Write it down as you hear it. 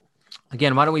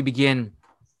Again, why don't we begin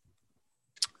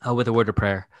with a word of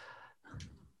prayer?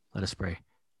 Let us pray.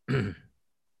 Dear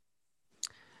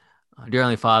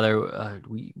Heavenly Father,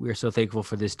 we are so thankful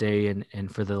for this day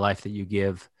and for the life that you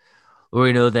give. Lord,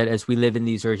 we know that as we live in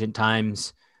these urgent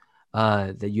times,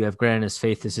 that you have granted us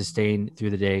faith to sustain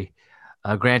through the day.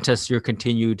 Grant us your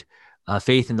continued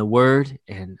faith in the word,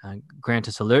 and grant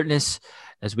us alertness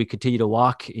as we continue to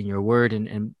walk in your word,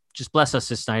 and just bless us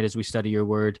this night as we study your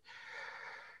word.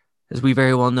 As we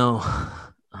very well know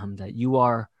that you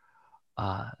are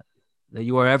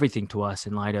everything to us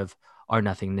in light of our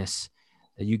nothingness,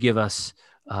 that you give us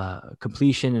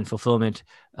completion and fulfillment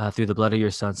through the blood of your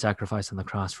Son, sacrificed on the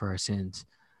cross for our sins.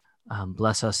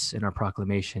 Bless us in our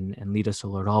proclamation and lead us, O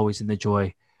Lord, always in the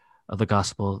joy of the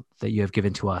gospel that you have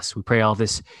given to us. We pray all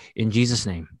this in Jesus'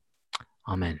 name.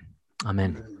 Amen.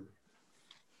 Amen.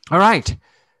 All right.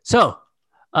 So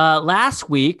last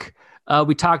week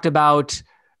we talked about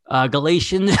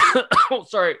Galatians. Oh,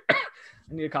 sorry. I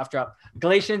need a cough drop.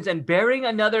 Galatians and bearing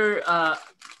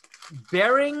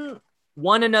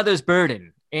one another's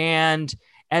burden. And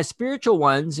as spiritual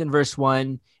ones in verse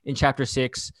 1 in chapter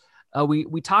 6,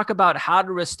 we talk about how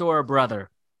to restore a brother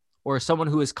or someone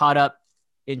who is caught up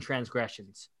in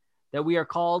transgressions, that we are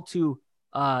called to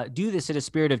do this in a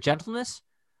spirit of gentleness,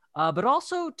 but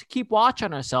also to keep watch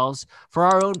on ourselves for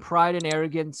our own pride and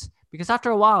arrogance. Because after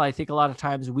a while, I think a lot of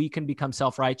times we can become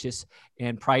self-righteous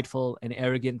and prideful and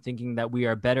arrogant, thinking that we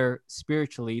are better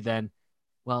spiritually than,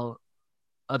 well,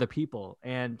 other people.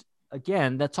 And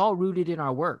again, that's all rooted in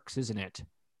our works, isn't it?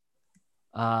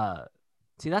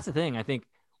 See, that's the thing. I think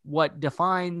what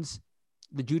defines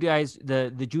the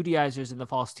Judaizers and the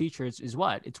false teachers is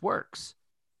what? It's works.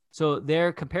 So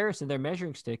their comparison, their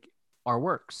measuring stick are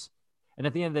works. And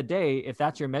at the end of the day, if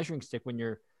that's your measuring stick when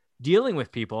you're dealing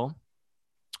with people,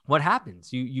 what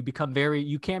happens? You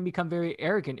can become very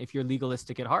arrogant if you're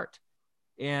legalistic at heart.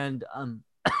 And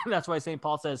that's why St.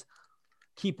 Paul says,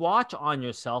 keep watch on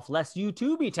yourself, lest you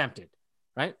too be tempted,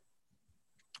 right?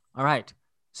 All right.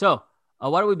 So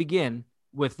why don't we begin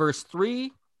with verse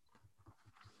 3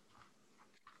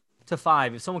 to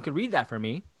 5? If someone could read that for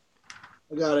me.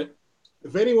 I got it.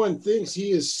 If anyone thinks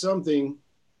he is something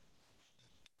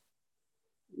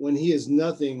when he is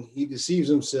nothing, he deceives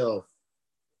himself.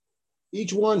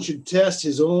 Each one should test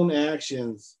his own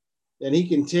actions, and he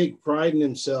can take pride in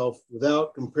himself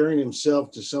without comparing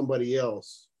himself to somebody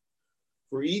else.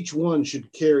 For each one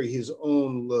should carry his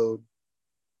own load.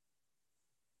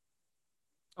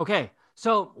 Okay,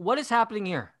 so what is happening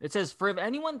here? It says, for if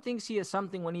anyone thinks he is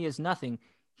something when he is nothing,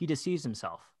 he deceives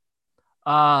himself.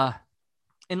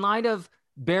 In light of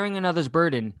bearing another's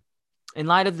burden, in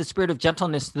light of the spirit of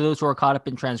gentleness to those who are caught up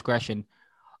in transgression,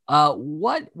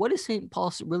 what is St.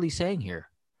 Paul really saying here?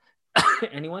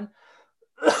 Anyone?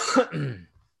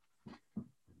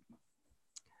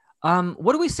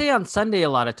 What do we say on Sunday a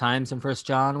lot of times in 1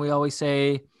 John? We always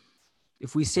say,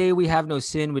 if we say we have no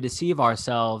sin, we deceive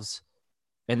ourselves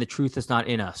and the truth is not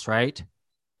in us, right?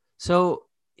 So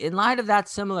in light of that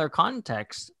similar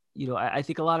context, I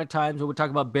think a lot of times when we talk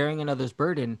about bearing another's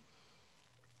burden,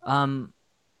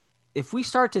 if we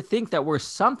start to think that we're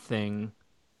something,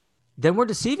 then we're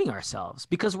deceiving ourselves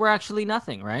because we're actually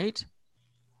nothing, right?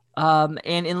 And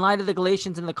in light of the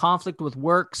Galatians and the conflict with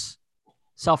works,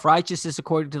 self-righteousness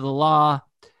according to the law,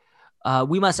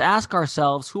 we must ask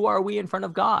ourselves, who are we in front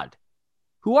of God?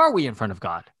 Who are we in front of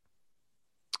God?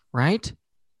 Right?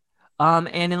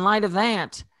 And in light of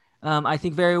that, I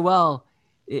think very well,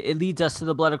 it leads us to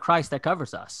the blood of Christ that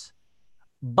covers us.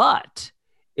 But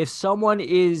if someone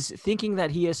is thinking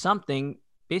that he is something,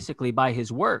 basically by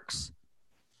his works,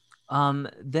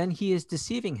 then he is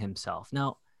deceiving himself.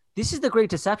 Now, this is the great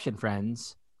deception,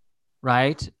 friends,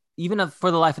 right? Even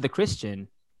for the life of the Christian,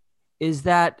 is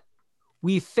that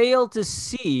we fail to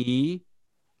see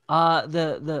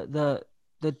the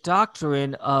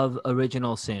doctrine of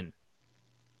original sin,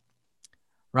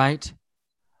 right?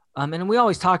 And we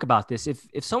always talk about this.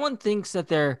 If someone thinks that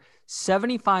they're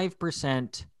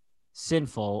 75%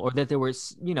 sinful, or that there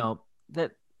was, when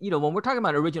we're talking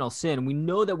about original sin, we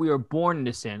know that we were born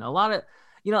into sin. A lot of,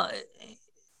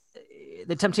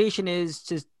 the temptation is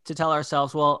to tell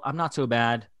ourselves, well, I'm not so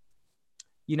bad.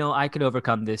 I could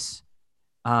overcome this.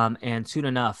 And soon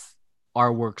enough,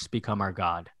 our works become our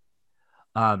God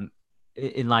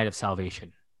in light of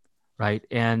salvation, right?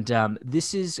 And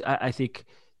this is, I think,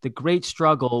 the great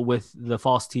struggle with the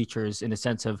false teachers, in a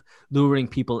sense of luring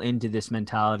people into this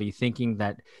mentality, thinking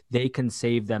that they can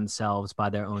save themselves by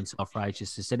their own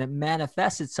self-righteousness. And it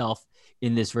manifests itself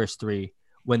in this verse 3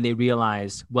 when they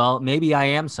realize, well, maybe I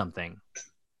am something,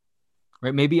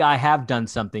 right? Maybe I have done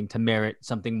something to merit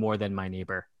something more than my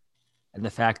neighbor. And the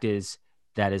fact is,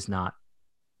 that is not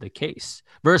the case.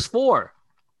 Verse 4,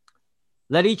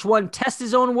 let each one test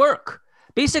his own work.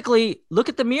 Basically, look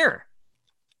at the mirror,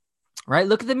 right?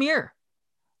 Look at the mirror.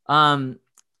 And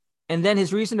then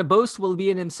his reason to boast will be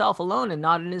in himself alone and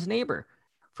not in his neighbor.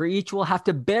 For each will have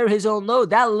to bear his own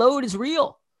load. That load is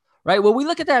real, right? When we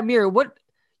look at that mirror,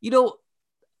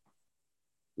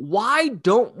 why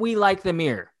don't we like the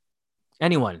mirror?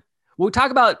 Anyone? When we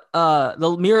talk about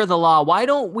the mirror of the law, why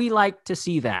don't we like to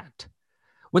see that?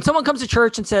 When someone comes to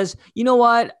church and says, you know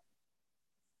what?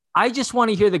 I just want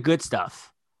to hear the good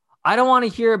stuff. I don't want to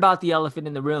hear about the elephant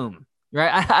in the room,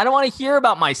 right? I don't want to hear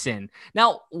about my sin.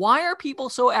 Now, why are people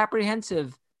so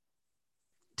apprehensive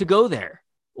to go there?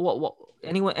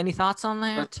 Anyone, any thoughts on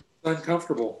that? It's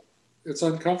uncomfortable. It's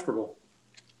uncomfortable.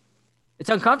 It's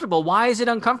uncomfortable. Why is it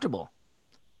uncomfortable?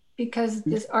 Because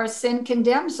our sin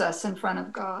condemns us in front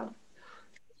of God.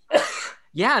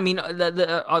 Yeah, I mean,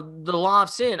 the law of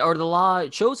sin, or the law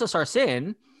shows us our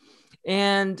sin,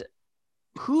 and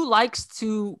who likes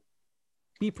to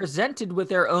be presented with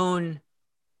their own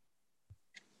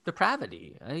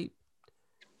depravity? I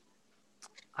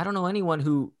don't know anyone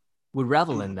who would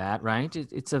revel in that, right?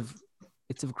 It's of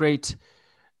great,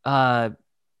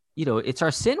 it's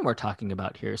our sin we're talking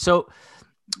about here. So,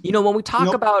 when we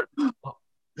talk about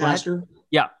Pastor,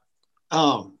 yeah,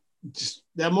 just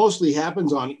that mostly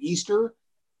happens on Easter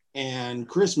and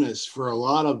Christmas for a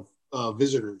lot of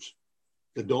visitors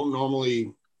that don't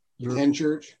normally attend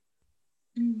church.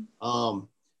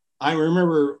 I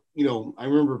remember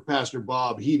Pastor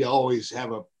Bob, he'd always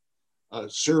have a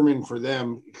sermon for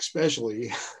them,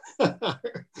 especially, and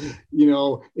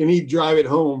he'd drive it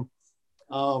home,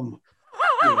 on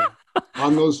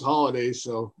those holidays.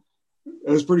 So it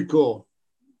was pretty cool.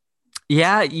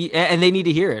 Yeah, and they need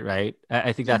to hear it, right?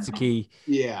 I think that's the key.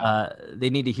 Yeah. They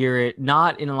need to hear it,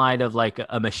 not in light of like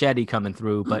a machete coming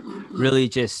through, but really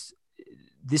just,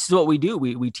 this is what we do.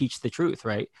 We teach the truth,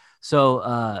 right?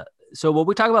 So when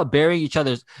we talk about bearing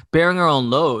our own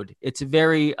load, it's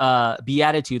very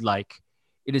beatitude-like,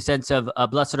 in a sense of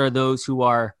blessed are those who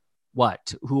are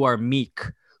what? Who are meek,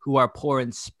 who are poor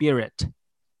in spirit,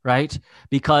 right?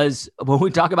 Because when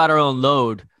we talk about our own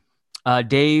load,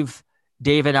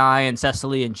 Dave and I and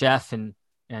Cecily and Jeff and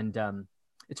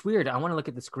it's weird. I want to look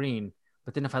at the screen,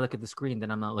 but then if I look at the screen, then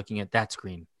I'm not looking at that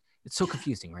screen. It's so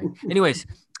confusing, right? Anyways,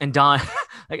 and Don,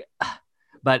 I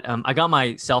got my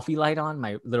selfie light on,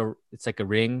 it's like a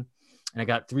ring, and I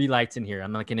got 3 lights in here.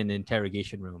 I'm like in an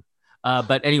interrogation room.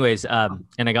 But anyways, and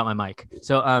I got my mic.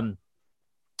 So,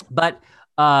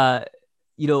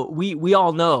 we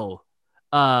all know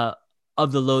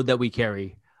of the load that we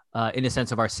carry in a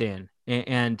sense of our sin.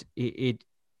 And it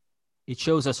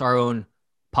shows us our own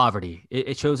poverty.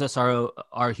 It shows us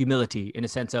our humility in a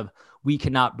sense of we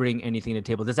cannot bring anything to the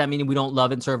table. Does that mean we don't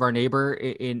love and serve our neighbor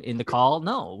in the call?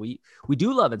 No, we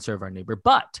do love and serve our neighbor.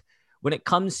 But when it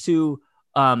comes to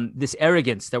this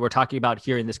arrogance that we're talking about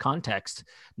here in this context,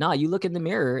 you look in the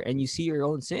mirror and you see your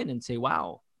own sin and say,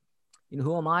 wow,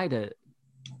 who am I to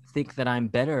think that I'm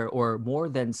better or more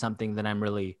than something that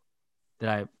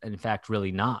I in fact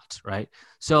really not, right?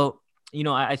 So,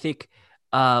 I think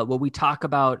when we talk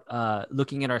about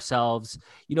looking at ourselves,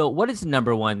 what is the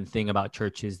number one thing about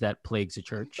churches that plagues a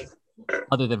church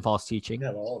other than false teaching?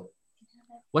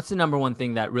 What's the number one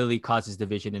thing that really causes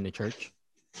division in the church?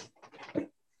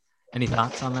 Any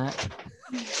thoughts on that?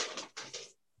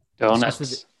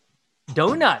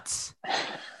 Donuts.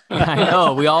 I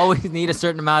know. We always need a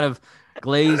certain amount of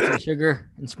glaze and sugar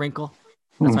and sprinkle.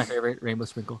 That's my favorite, rainbow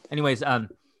sprinkle. Anyways,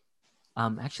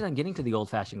 actually, I'm getting to the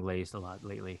old-fashioned glazed a lot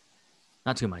lately.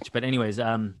 Not too much, but anyways, it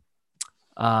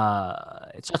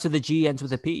starts with a G, ends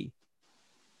with a P.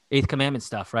 8th commandment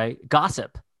stuff, right?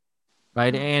 Gossip,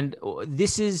 right? And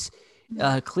this is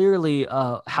clearly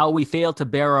how we fail to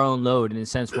bear our own load, in a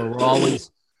sense where we're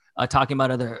always talking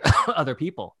about other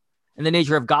people. And the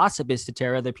nature of gossip is to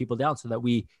tear other people down so that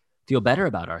we feel better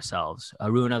about ourselves,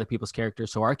 ruin other people's character,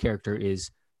 so our character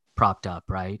is propped up,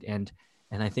 right? And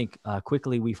I think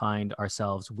quickly we find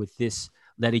ourselves with this,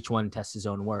 let each one test his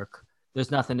own work. There's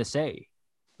nothing to say,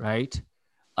 right?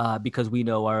 Because we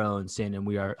know our own sin and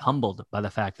we are humbled by the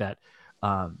fact that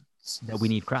we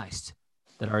need Christ,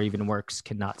 that our even works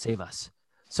cannot save us.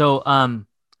 So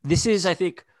this is, I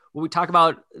think, when we talk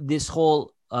about this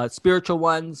whole spiritual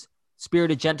ones,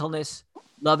 spirit of gentleness,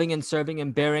 loving and serving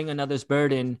and bearing another's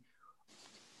burden,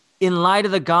 in light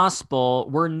of the gospel,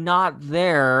 we're not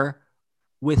there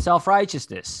with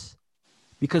self-righteousness,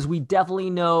 because we definitely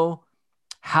know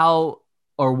how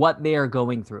or what they are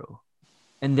going through.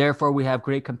 And therefore we have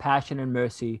great compassion and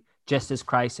mercy, just as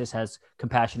Christ has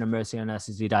compassion and mercy on us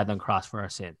as he died on the cross for our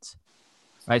sins.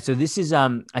 right? So this is,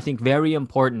 I think, very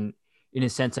important in a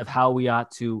sense of how we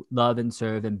ought to love and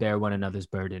serve and bear one another's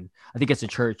burden. I think as a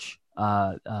church,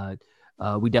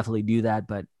 we definitely do that,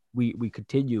 but we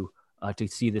continue to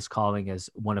see this calling as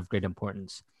one of great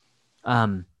importance.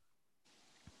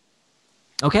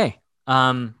 Okay.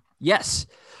 Yes.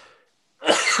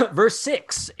 Verse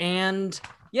 6. And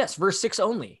yes, verse 6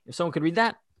 only. If someone could read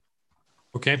that.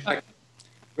 Okay.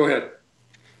 Go ahead.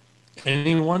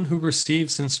 Anyone who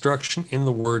receives instruction in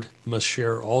the word must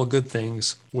share all good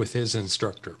things with his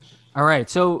instructor. All right.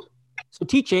 So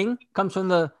teaching comes from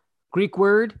the Greek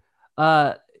word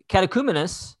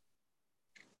catechumenos.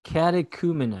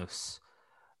 Catechumenos.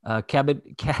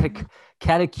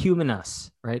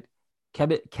 Catechumenos, right?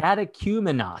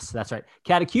 Catechumenos. That's right.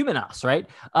 Catechumenos, right?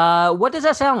 What does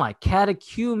that sound like?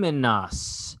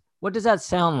 Catechumenos. What does that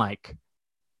sound like?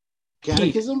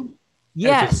 Catechism?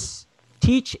 Yes.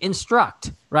 Teach,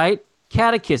 instruct, right?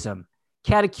 Catechism,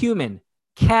 catechumen,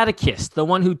 catechist, the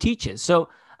one who teaches. So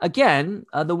again,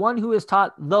 the one who is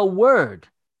taught the word,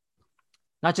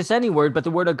 not just any word, but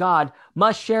the word of God,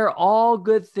 must share all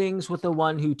good things with the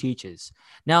one who teaches.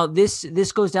 Now, this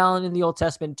goes down in the Old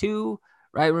Testament too,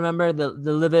 right? Remember the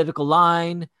Levitical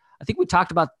line. I think we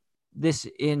talked about this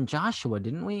in Joshua,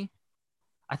 didn't we?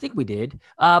 I think we did.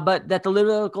 But that the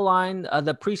Levitical line,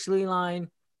 the priestly line,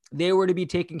 they were to be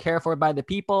taken care of by the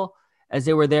people as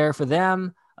they were there for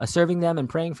them, serving them and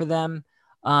praying for them,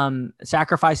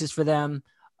 sacrifices for them.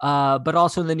 But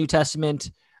also in the New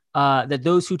Testament, that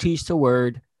those who teach the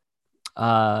word,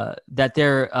 that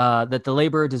the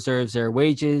laborer deserves their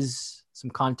wages.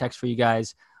 Some context for you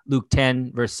guys: Luke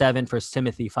 10 verse 7, 1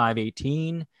 Timothy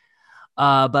 5:18.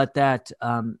 But that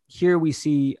here we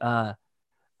see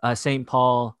St.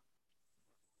 Paul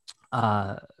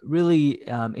really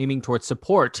aiming towards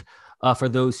support for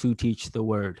those who teach the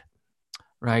word,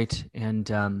 right?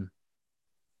 And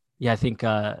I think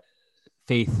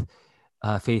Faith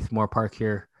Moorpark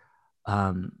here,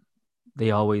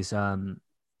 they always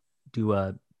do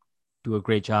a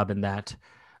great job in that,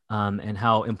 and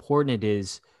how important it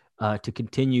is to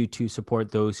continue to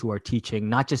support those who are teaching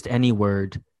not just any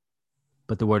word,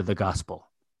 but the word of the gospel.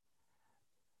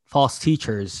 False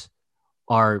teachers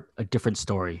are a different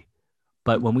story.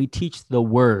 But when we teach the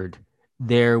word,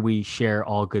 there we share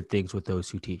all good things with those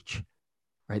who teach,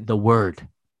 right? The word,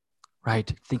 right?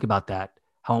 Think about that,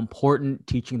 how important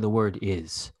teaching the word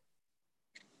is,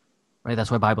 right? That's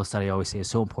why Bible study, I always say,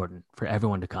 is so important for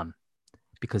everyone to come,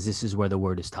 because this is where the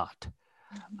word is taught.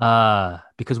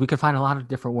 Because we can find a lot of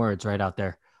different words right out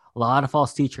there, a lot of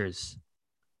false teachers.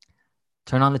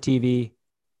 Turn on the TV,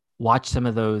 watch some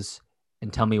of those,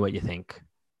 and tell me what you think.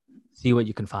 See what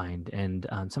you can find. And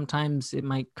sometimes it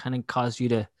might kind of cause you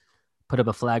to put up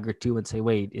a flag or two and say,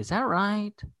 wait, is that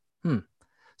right?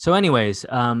 So anyways,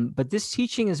 but this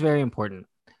teaching is very important.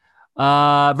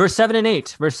 Verse 7 and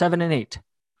 8.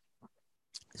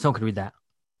 Someone could read that.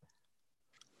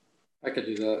 I could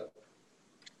do that.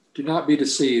 Do not be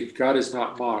deceived. God is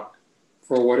not mocked.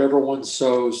 For whatever one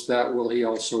sows, that will he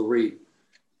also reap.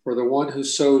 For the one who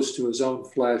sows to his own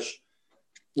flesh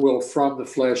will from the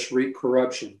flesh reap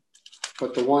corruption.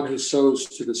 But the one who sows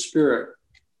to the Spirit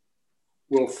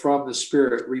will from the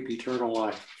Spirit reap eternal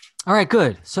life. All right,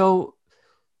 good. So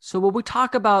when we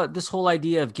talk about this whole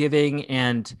idea of giving,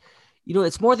 and,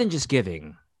 it's more than just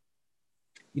giving.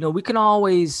 We can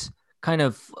always kind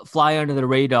of fly under the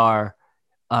radar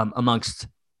amongst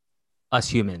us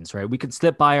humans, right? We can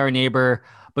slip by our neighbor,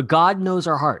 but God knows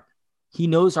our heart. He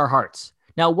knows our hearts.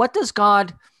 Now, what does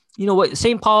God, what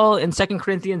St. Paul in 2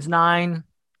 Corinthians 9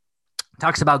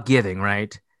 talks about giving,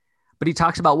 right? But he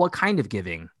talks about what kind of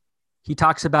giving. He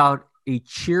talks about a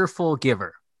cheerful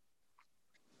giver,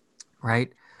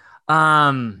 right?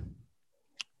 Now,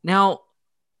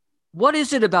 what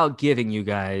is it about giving, you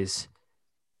guys,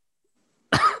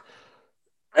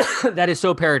 that is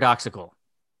so paradoxical?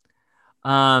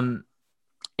 And,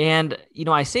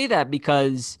 I say that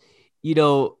because,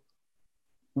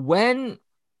 when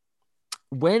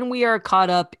we are caught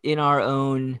up in our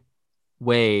own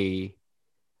way,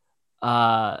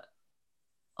 a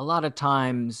lot of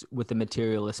times with the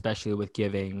material, especially with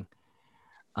giving,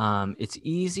 it's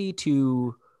easy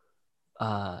to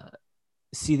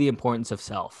see the importance of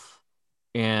self,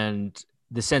 and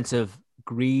the sense of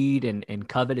greed and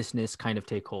covetousness kind of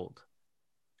take hold.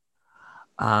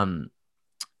 Now,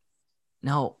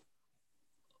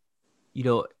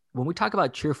 when we talk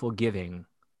about cheerful giving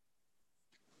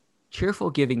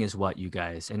is what, you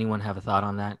guys? Anyone have a thought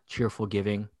on that? Cheerful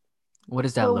giving? What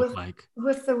does that look like?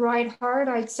 With the right heart,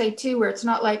 I'd say too, where it's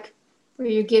not like where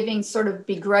you're giving sort of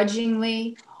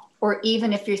begrudgingly, or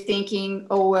even if you're thinking,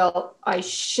 oh, well, I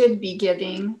should be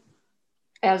giving,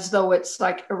 as though it's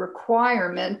like a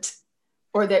requirement,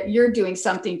 or that you're doing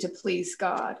something to please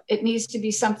God. It needs to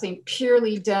be something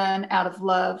purely done out of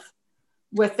love,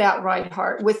 with that right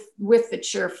heart, with the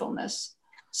cheerfulness,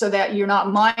 so that you're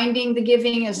not minding the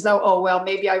giving as though, oh, well,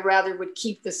 maybe I rather would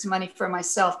keep this money for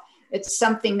myself. It's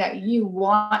something that you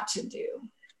want to do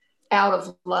out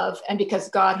of love. And because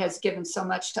God has given so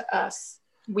much to us,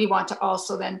 we want to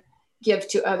also then give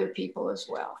to other people as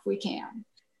well, if we can.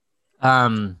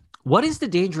 What is the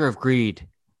danger of greed,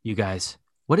 you guys?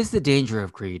 What is the danger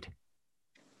of greed?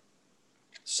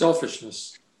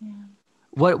 Selfishness. Yeah.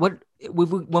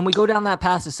 When we go down that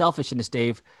path of selfishness,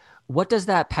 Dave, what does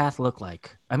that path look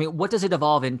like? I mean, what does it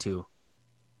evolve into?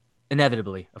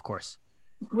 Inevitably, of course.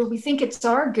 Well, we think it's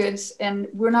our goods, and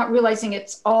we're not realizing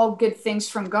it's all good things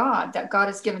from God that God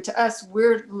has given to us.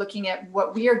 We're looking at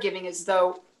what we are giving as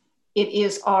though it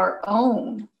is our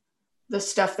own, the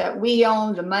stuff that we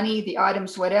own, the money, the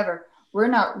items, whatever. We're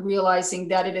not realizing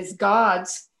that it is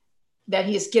God's, that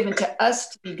he has given to us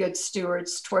to be good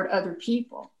stewards toward other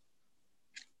people.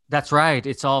 That's right.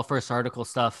 It's all first article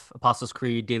stuff, Apostles'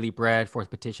 Creed, Daily Bread, Fourth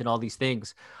Petition, all these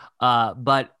things.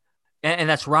 But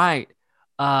that's right.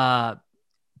 But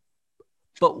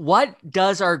what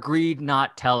does our greed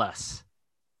not tell us?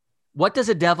 What does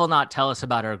the devil not tell us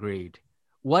about our greed?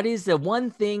 What is the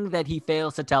one thing that he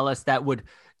fails to tell us that would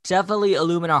definitely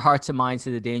illumine our hearts and minds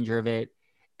to the danger of it?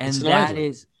 And that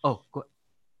is,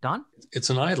 Don? It's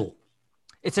an idol.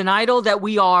 It's an idol that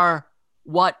we are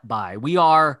what by? We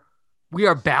are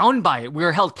bound by it. We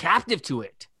are held captive to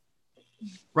it,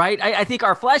 right? I think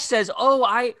our flesh says,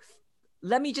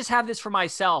 let me just have this for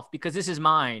myself because this is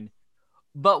mine.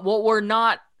 But what we're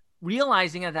not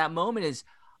realizing at that moment is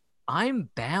I'm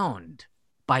bound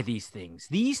by these things.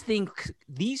 These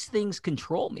things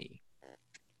control me,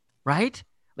 right?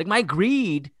 Like my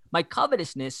greed, my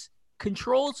covetousness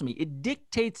controls me. It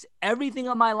dictates everything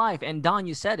of my life. And Don,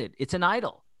 you said it. It's an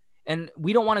idol. And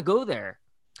we don't want to go there.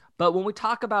 But when we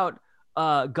talk about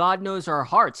God knows our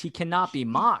hearts, he cannot be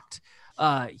mocked.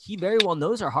 He very well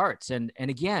knows our hearts. And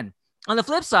again, on the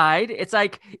flip side, it's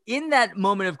like in that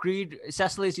moment of greed,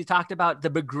 Cecily, as you talked about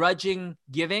the begrudging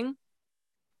giving,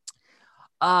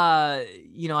 I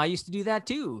used to do that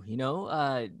too. When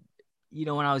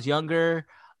I was younger,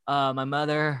 my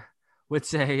mother would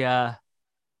say, yeah,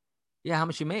 how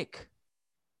much you make?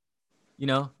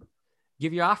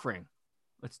 Give your offering.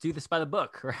 Let's do this by the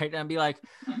book, right? And I'd be like,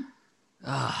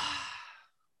 I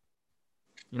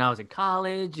was in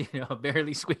college,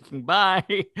 barely squeaking by.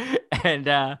 And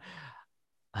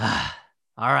all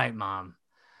right, Mom,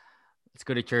 let's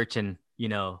go to church and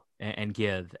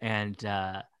give. And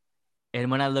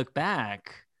when I look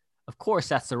back, of course,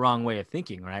 that's the wrong way of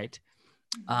thinking, right?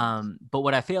 But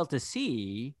what I fail to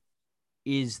see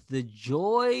is the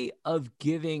joy of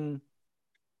giving,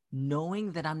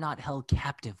 knowing that I'm not held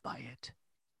captive by it.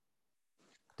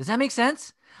 Does that make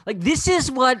sense? Like, this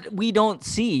is what we don't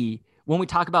see when we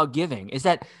talk about giving, is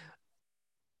that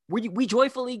we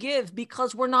joyfully give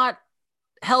because we're not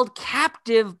held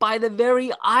captive by the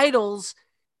very idols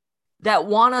that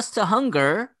want us to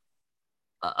hunger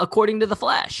according to the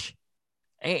flesh.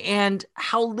 And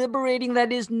how liberating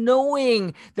that is,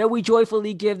 knowing that we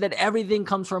joyfully give, that everything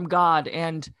comes from God.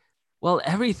 And, well,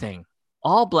 everything,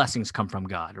 all blessings come from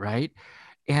God, right?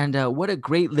 And what a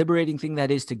great liberating thing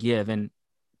that is to give. And,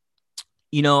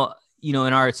 in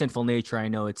our sinful nature, I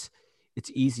know it's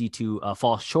easy to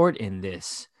fall short in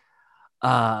this.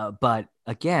 But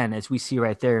again, as we see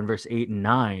right there in verse 8 and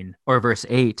 9, or verse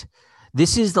 8,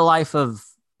 this is the life of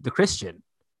the Christian.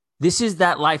 This is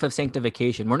that life of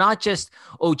sanctification. We're not just,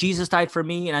 Jesus died for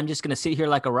me and I'm just going to sit here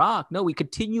like a rock. No, we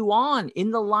continue on in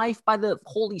the life by the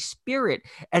Holy Spirit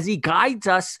as he guides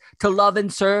us to love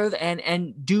and serve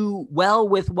and do well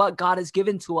with what God has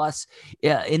given to us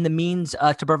in the means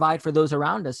to provide for those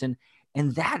around us. And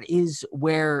that is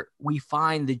where we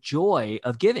find the joy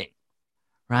of giving,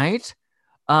 right?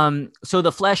 So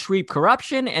the flesh reaps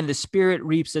corruption and the spirit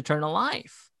reaps eternal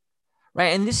life.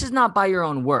 Right. And this is not by your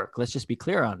own work. Let's just be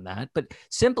clear on that. But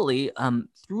simply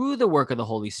through the work of the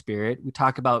Holy Spirit, we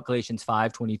talk about Galatians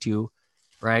 5:22,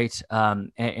 right?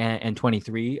 And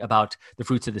 23 about the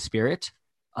fruits of the Spirit.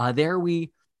 There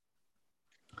we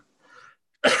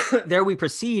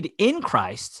proceed in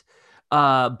Christ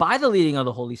by the leading of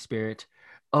the Holy Spirit.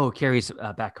 Carrie's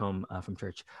back home from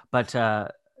church.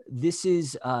 But this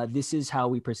is how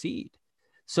we proceed.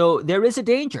 So there is a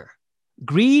danger.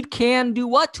 Greed can do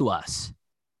what to us?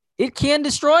 It can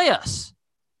destroy us,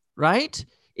 right?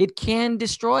 It can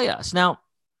destroy us. Now,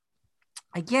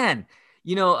 again,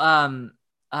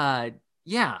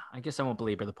 yeah, I guess I won't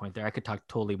belabor the point there. I could talk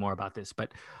totally more about this,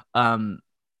 but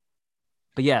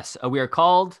yes, we are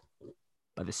called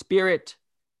by the Spirit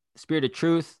of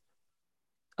truth,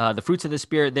 the fruits of the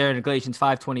Spirit there in Galatians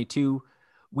 5:22.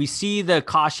 We see the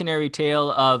cautionary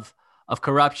tale of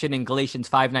corruption in Galatians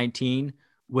 5:19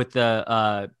 with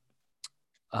the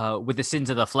sins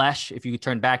of the flesh. If you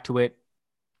turn back to it,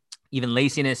 even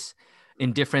laziness,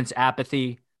 indifference,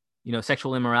 apathy,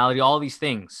 sexual immorality, all these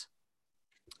things,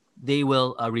 they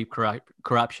will reap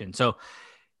corruption. So,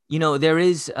 there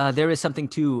is something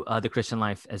to the Christian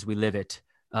life as we live it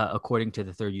according to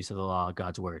the third use of the law,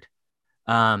 God's word.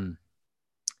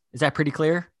 Is that pretty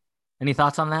clear? Any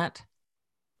thoughts on that?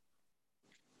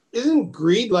 Isn't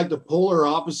greed like the polar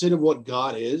opposite of what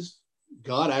God is?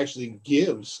 God actually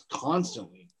gives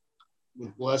constantly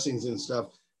with blessings and stuff,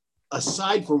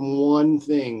 aside from one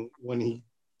thing when he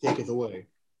taketh away.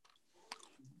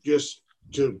 Just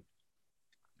to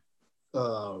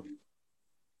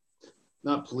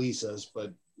not police us,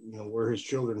 but we're his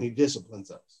children. He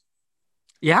disciplines us.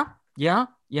 Yeah. But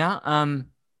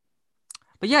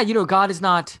yeah, God is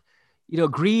not,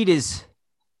 greed is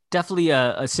definitely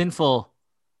a sinful,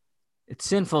 it's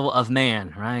sinful of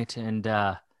man, right?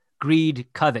 And greed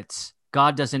covets.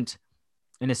 God doesn't,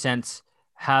 in a sense,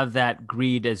 have that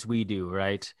greed as we do,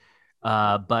 right?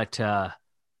 But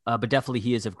definitely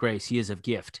he is of grace. He is of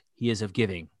gift. He is of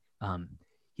giving.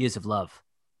 He is of love,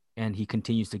 and he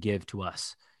continues to give to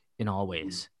us in all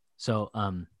ways. So,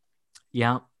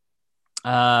 yeah.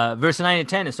 Verse 9 and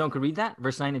 10, if someone could read that,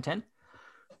 verse 9 and 10.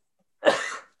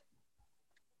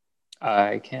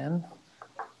 I can.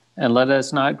 And let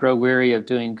us not grow weary of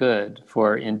doing good,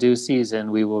 for in due season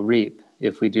we will reap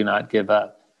if we do not give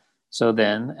up. So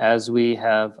then, as we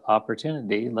have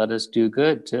opportunity, let us do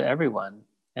good to everyone,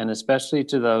 and especially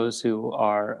to those who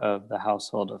are of the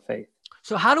household of faith.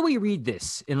 So how do we read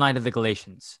this in light of the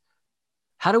Galatians?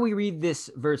 How do we read this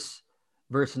verse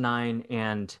 9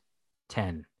 and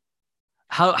 10?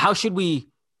 How should we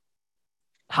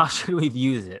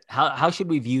view it? How should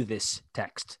we view this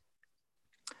text?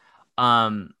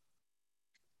 Now,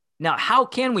 how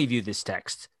can we view this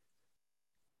text?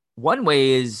 One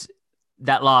way is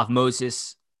that law of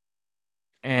Moses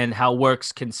and how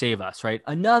works can save us, right?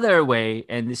 Another way,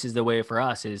 and this is the way for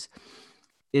us, is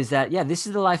that, yeah, this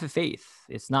is the life of faith.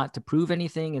 It's not to prove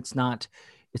anything. It's not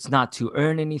to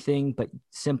earn anything, but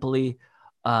simply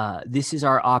this is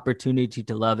our opportunity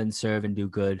to love and serve and do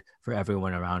good for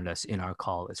everyone around us in our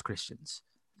call as Christians,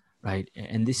 right?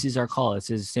 And this is our call. It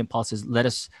says, St. Paul says, let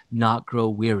us not grow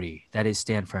weary. That is,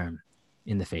 stand firm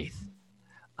in the faith.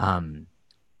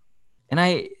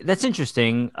 And that's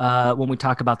interesting when we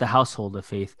talk about the household of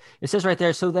faith. It says right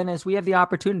there, so then as we have the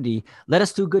opportunity, let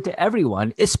us do good to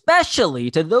everyone, especially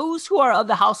to those who are of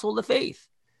the household of faith.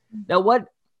 Now, what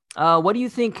do you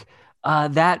think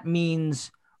that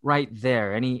means right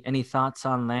there? Any thoughts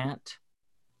on that?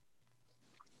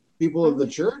 People of the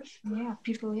church? Yeah,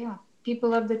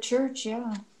 people of the church,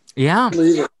 yeah. Yeah.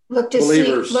 Look to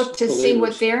see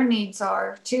what their needs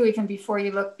are too, even before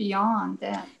you look beyond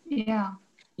that. Yeah.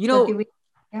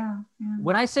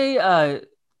 When I say,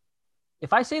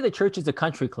 if I say the church is a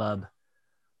country club,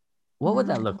 what would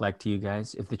that look like to you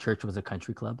guys if the church was a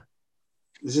country club?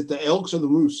 Is it the Elks or the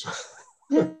Moose?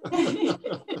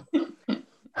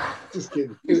 Just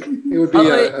kidding. It would be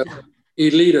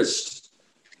elitist.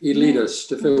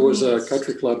 If it was a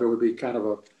country club, it would be kind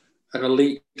of an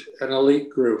elite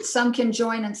group. Some can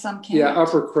join and some can't. Yeah,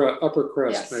 upper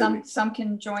crust. Yeah, maybe. some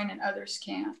can join and others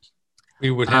can't. We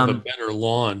would have a better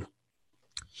lawn.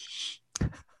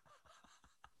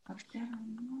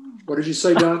 What did you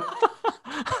say, Don?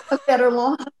 A better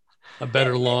lawn. A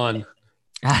better lawn.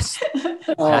 That's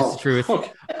the truth.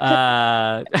 Okay.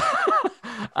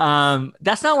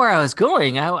 That's not where I was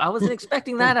going. I wasn't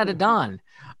expecting that out of Don.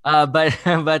 But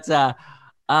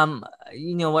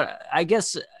you know what? I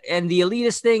guess, and the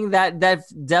elitist thing that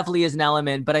definitely is an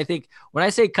element. But I think when I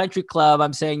say country club,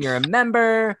 I'm saying you're a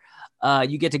member.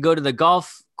 You get to go to the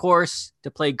golf course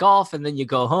to play golf, and then you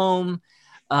go home.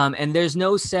 And there's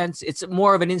no sense. It's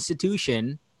more of an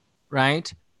institution,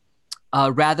 right?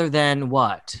 Rather than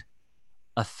what?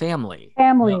 A family.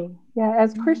 Family. Yeah,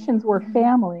 as Christians, we're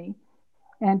family,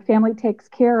 and family takes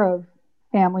care of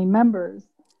family members.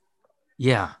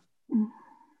 Yeah.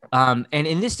 And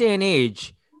in this day and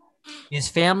age, is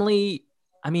family,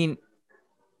 I mean,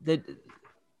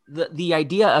 the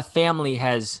idea of family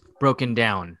has broken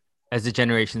down as the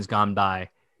generations gone by,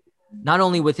 not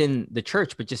only within the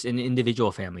church, but just in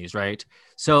individual families, right?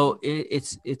 So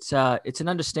it's an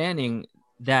understanding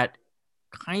that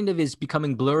kind of is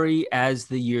becoming blurry as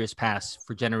the years pass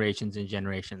for generations and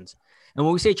generations. And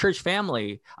when we say church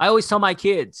family, I always tell my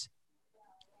kids,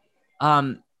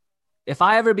 if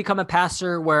I ever become a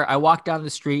pastor where I walk down the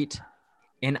street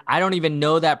and I don't even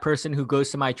know that person who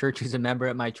goes to my church, who's a member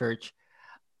at my church,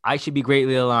 I should be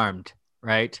greatly alarmed,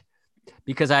 right?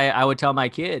 Because I would tell my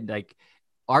kid, like,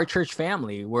 our church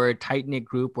family, we're a tight-knit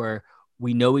group where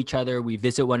we know each other, we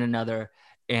visit one another,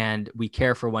 and we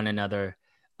care for one another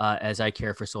as I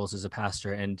care for souls as a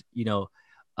pastor. And,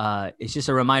 it's just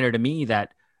a reminder to me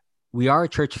that we are a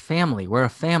church family. We're a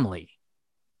family.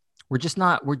 We're just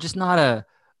not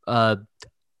a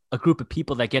group of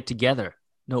people that get together.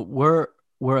 No, we're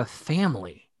a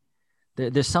family.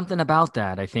 There's something about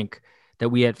that, I think, that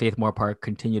we at Faith Moorpark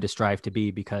continue to strive to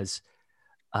be, because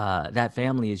that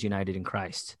family is united in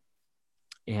Christ.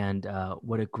 And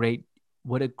what a great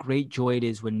joy it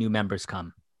is when new members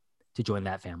come to join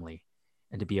that family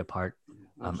and to be a part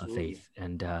of faith.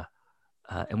 And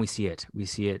we see it. We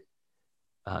see it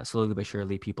slowly but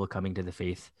surely, people coming to the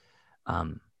faith,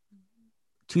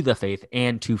 to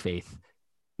Faith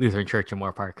Lutheran Church in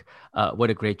Moorpark. What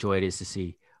a great joy it is to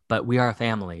see. But we are a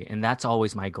family, and that's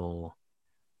always my goal,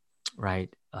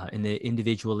 right? In the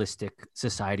individualistic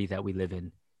society that we live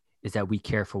in, is that we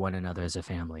care for one another as a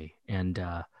family. And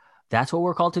that's what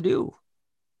we're called to do,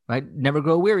 right? Never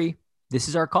grow weary. This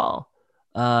is our call.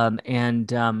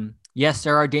 Yes,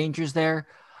 there are dangers there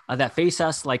that face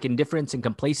us, like indifference and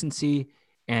complacency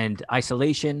and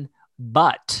isolation.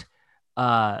 But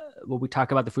when we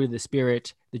talk about the fruit of the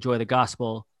Spirit, the joy of the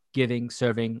gospel, giving,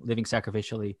 serving, living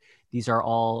sacrificially, these are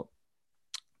all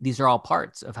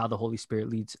parts of how the Holy Spirit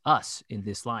leads us in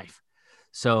this life.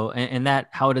 So, and that,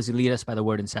 how does he lead us? By the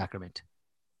word and sacrament,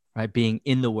 right? Being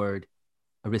in the word,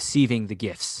 receiving the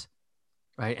gifts,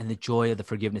 right? And the joy of the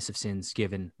forgiveness of sins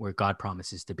given where God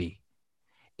promises to be.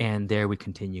 And there we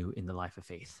continue in the life of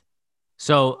faith.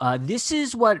 So this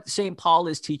is what St. Paul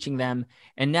is teaching them.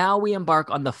 And now we embark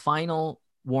on the final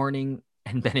warning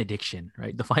and benediction,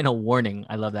 right? The final warning.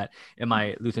 I love that in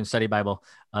my Lutheran Study Bible.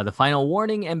 The final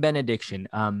warning and benediction.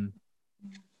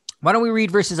 Why don't we read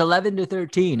verses 11 to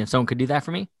 13, if someone could do that for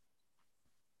me?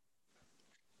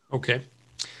 Okay.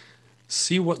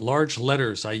 See what large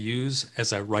letters I use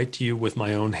as I write to you with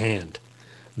my own hand.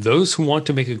 Those who want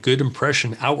to make a good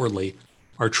impression outwardly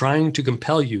are trying to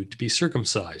compel you to be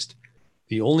circumcised.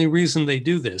 The only reason they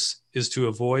do this is to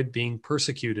avoid being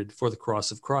persecuted for the cross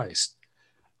of Christ.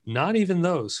 Not even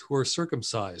those who are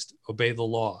circumcised obey the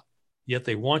law, yet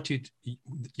they want you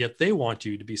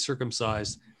to be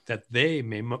circumcised, that they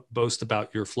may boast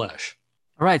about your flesh.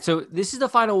 All right, so this is the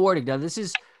final warning. Now, this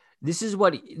is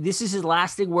his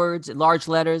lasting words, large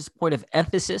letters, point of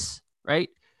emphasis, right?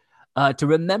 To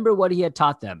remember what he had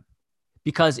taught them,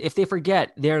 because if they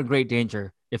forget, they're in great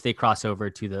danger if they cross over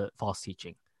to the false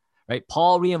teaching, right?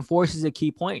 Paul reinforces the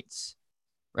key points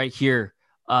right here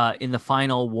in the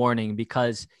final warning,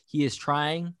 because he is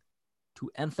trying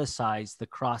to emphasize the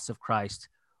cross of Christ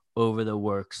over the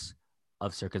works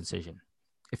of circumcision.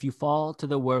 If you fall to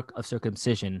the work of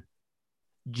circumcision,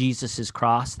 Jesus's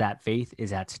cross, that faith,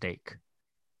 is at stake,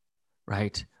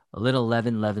 right? A little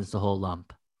leaven leavens the whole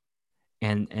lump.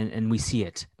 And we see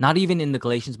it, not even in the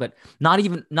Galatians, but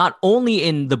not only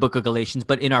in the book of Galatians,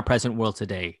 but in our present world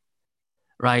today,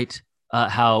 right?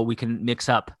 How we can mix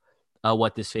up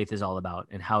what this faith is all about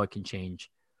and how it can change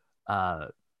how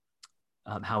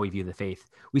we view the faith.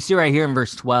 We see right here in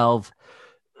verse 12,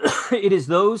 it is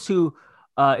those who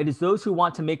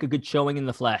want to make a good showing in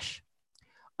the flesh.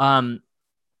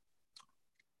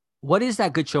 What is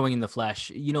that good showing in the flesh?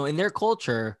 In their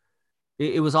culture,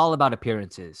 it was all about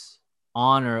appearances.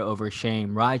 Honor over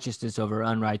shame, righteousness over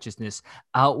unrighteousness,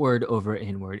 outward over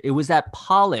inward. It was that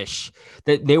polish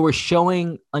that they were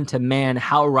showing unto man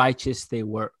how righteous they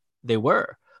were,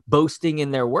 boasting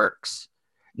in their works.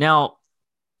 Now,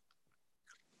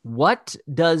 what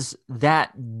does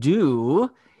that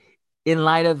do in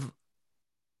light of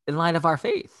our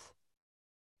faith?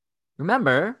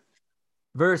 Remember,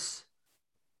 verse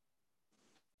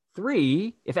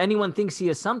 3, if anyone thinks he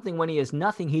is something when he is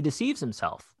nothing, he deceives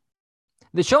himself.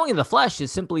 The showing of the flesh is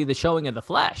simply the showing of the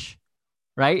flesh,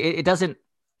 right? It doesn't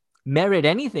merit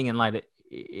anything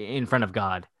in front of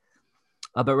God,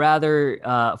 but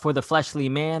rather for the fleshly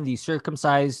man, the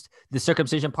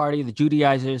circumcision party, the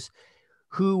Judaizers,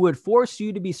 who would force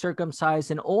you to be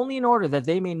circumcised, and only in order that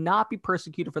they may not be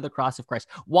persecuted for the cross of Christ.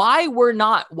 Why were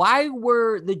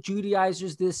the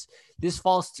Judaizers, these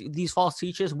false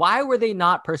teachers, why were they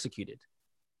not persecuted?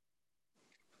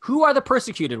 Who are the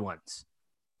persecuted ones?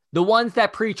 The ones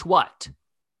that preach what?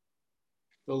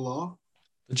 The law?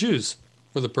 The Jews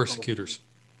were the persecutors.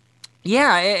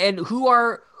 Yeah, and who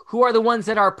are the ones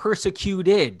that are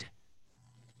persecuted?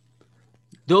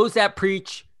 those that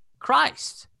preach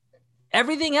Christ.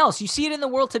 Everything else, you see it in the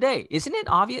world today. Isn't it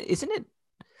obvious? Isn't it?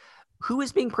 Who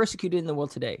is being persecuted in the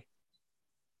world today?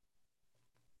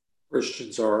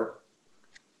 Christians are.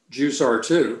 Jews are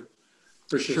too.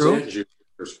 Christians True. and Jews.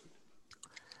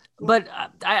 But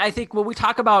I think when we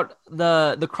talk about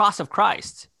the cross of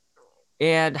Christ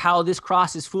and how this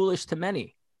cross is foolish to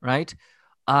many, right?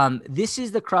 This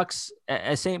is the crux,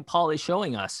 as St. Paul is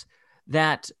showing us,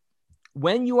 that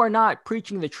when you are not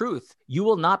preaching the truth, you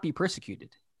will not be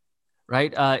persecuted,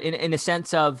 right? In a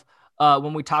sense of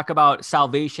when we talk about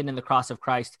salvation and the cross of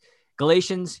Christ,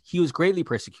 Galatians, he was greatly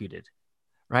persecuted,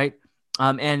 right?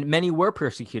 And many were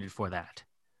persecuted for that.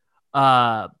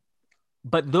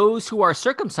 But those who are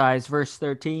circumcised, verse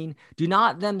 13, do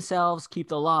not themselves keep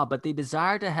the law, but they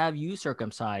desire to have you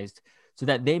circumcised so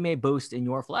that they may boast in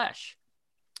your flesh.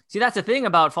 See, that's the thing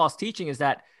about false teaching is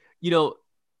that,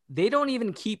 they don't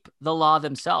even keep the law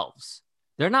themselves.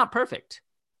 They're not perfect,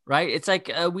 right? It's like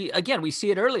we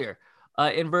see it earlier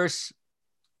in verse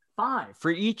 5.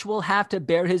 For each will have to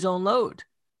bear his own load.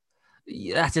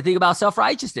 That's the thing about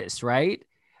self-righteousness, right?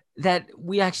 That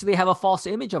we actually have a false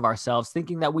image of ourselves,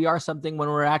 thinking that we are something when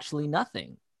we're actually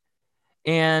nothing.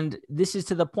 And this is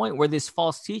to the point where this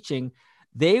false teaching,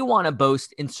 they want to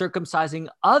boast in circumcising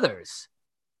others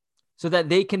so that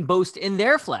they can boast in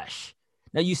their flesh.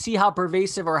 Now you see how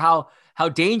pervasive or how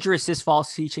dangerous this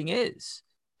false teaching is,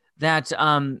 that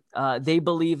they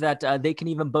believe that they can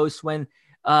even boast when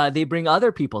they bring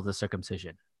other people to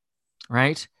circumcision,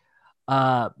 right?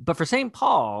 But for St.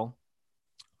 Paul,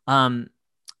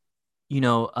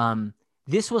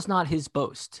 this was not his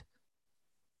boast.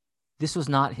 This was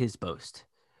not his boast.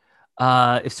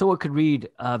 If someone could read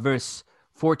verse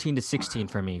 14 to 16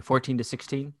 for me, 14 to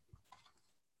 16.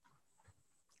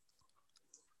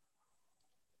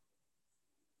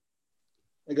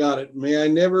 I got it. May I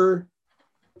never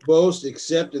boast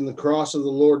except in the cross of the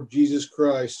Lord Jesus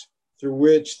Christ, through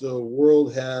which the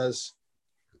world has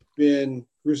been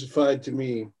crucified to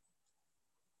me,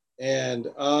 and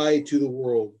I to the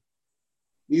world.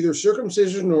 Neither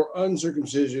circumcision nor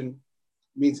uncircumcision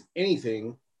means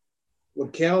anything.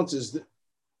 What counts is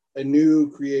a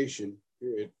new creation,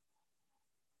 period.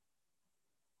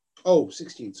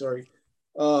 16, sorry.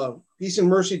 Peace and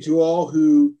mercy to all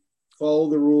who follow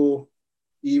the rule,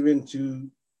 even to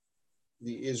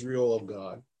the Israel of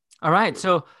God. All right.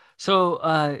 So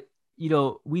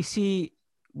we see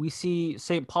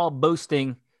St. Paul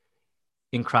boasting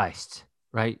in Christ,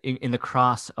 right? In the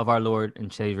cross of our Lord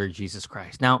and Savior, Jesus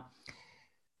Christ. Now,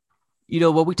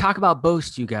 when we talk about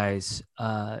boast, you guys,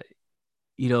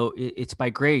 it's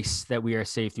by grace that we are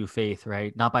saved through faith,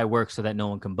 right? Not by works, so that no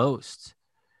one can boast.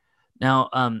 Now,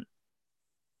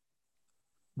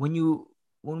 when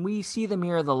we see the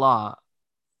mirror of the law,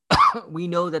 we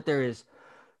know that there is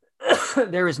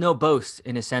no boast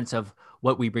in a sense of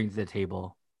what we bring to the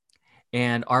table,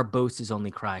 and our boast is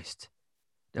only Christ.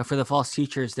 Now, for the false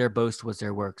teachers, their boast was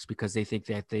their works, because they think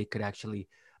that they could actually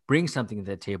bring something to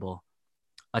the table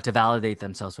to validate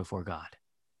themselves before God.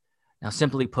 Now,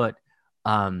 simply put,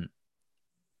 when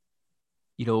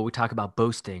we talk about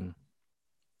boasting,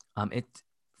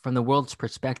 from the world's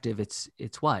perspective, it's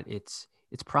what? It's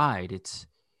pride. It's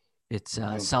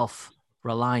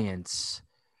self-reliance.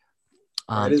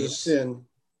 That is a sin.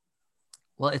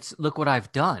 Well, it's look what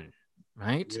I've done,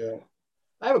 right? Yeah.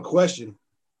 I have a question.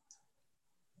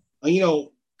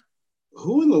 Who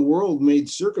in the world made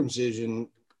circumcision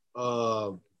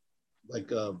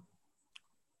like a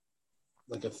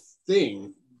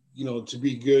thing, to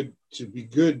be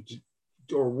good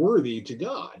or worthy to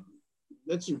God?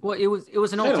 That's it was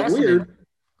an Old Testament. Weird.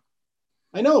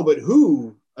 I know, but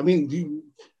who? I mean,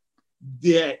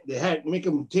 they had make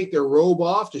them take their robe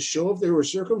off to show if they were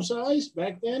circumcised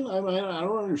back then? I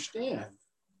don't understand.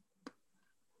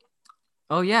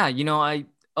 Oh yeah, you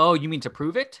mean to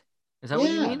prove it? Is that what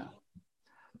you mean?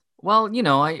 Well,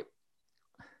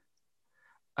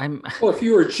 I'm. Well, if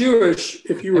you were Jewish,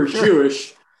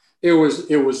 Jewish, it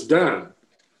was done.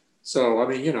 So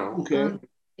Okay.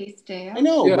 Eighth day. I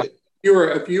know. Yeah. But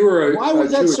If you were why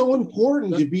was that Jewish, so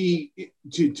important to be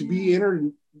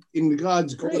entered into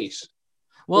God's grace?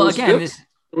 Well, again, it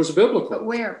was biblical. But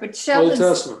where? But Old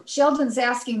Testament. Sheldon's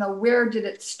asking though, where did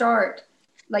it start?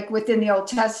 Like within the Old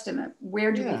Testament,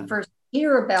 where did we first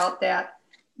hear about that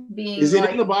being? Is it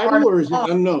in the Bible or is it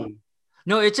unknown?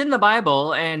 No, it's in the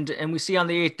Bible, and we see on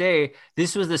the 8th day,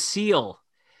 this was the seal.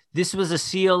 This was the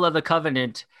seal of the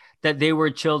covenant that they were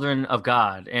children of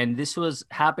God, and this was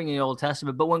happening in the Old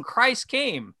Testament. But when Christ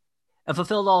came and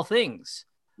fulfilled all things,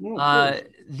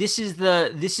 this is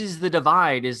the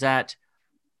divide: is that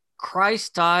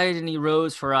Christ died and he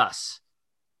rose for us,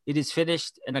 It is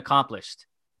finished and accomplished.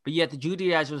 But yet the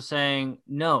Judaizers were saying,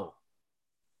 no,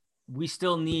 we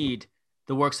still need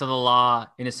the works of the law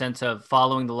in a sense of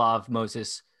following the law of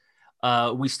Moses.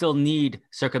 We still need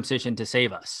circumcision to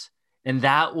save us. And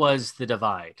that was the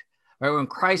divide, right? When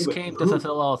Christ came to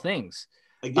fulfill all things.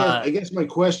 I guess my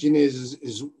question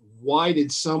is why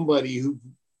did somebody who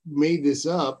made this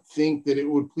up think that it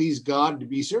would please God to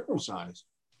be circumcised?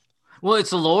 Well,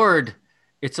 it's the Lord.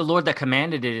 It's the Lord that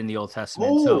commanded it in the Old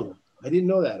Testament. Oh, so I didn't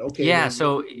know that. Okay. Yeah.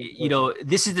 So,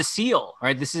 this is the seal,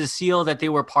 right? This is a seal that they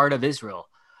were part of Israel.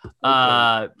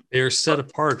 Okay. They are set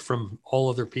apart from all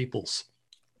other peoples.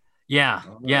 Yeah.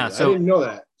 Right. Yeah. So I didn't know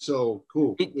that. So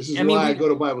cool. This is why I go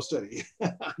to Bible study.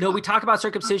 No, we talk about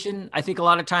circumcision. I think a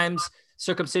lot of times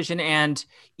circumcision, and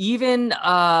even,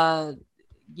 as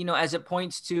it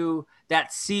points to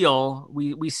that seal,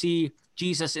 we see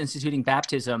Jesus instituting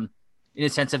baptism in a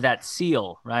sense of that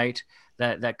seal, right?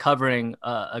 That covering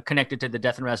connected to the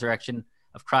death and resurrection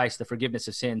of Christ, the forgiveness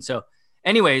of sin. So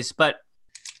anyways, but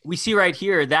we see right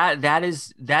here that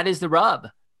is the rub.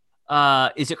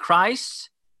 Is it Christ,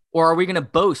 or are we going to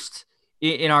boast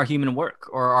in our human work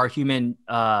or our human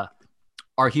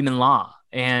law?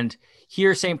 And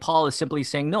here St. Paul is simply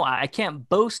saying, no, I can't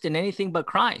boast in anything but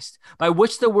Christ, by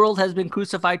which the world has been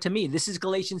crucified to me. This is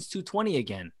Galatians 2:20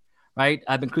 again, right?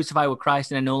 I've been crucified with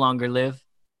Christ and I no longer live,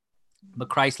 but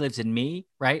Christ lives in me,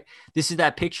 right? This is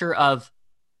that picture of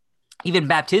even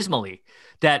baptismally,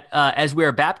 that as we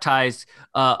are baptized,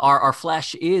 our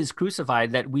flesh is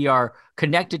crucified, that we are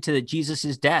connected to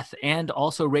Jesus's death and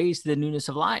also raised to the newness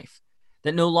of life,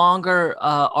 that no longer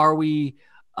are we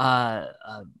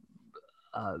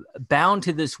bound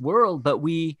to this world, but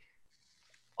we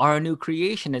are a new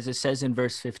creation, as it says in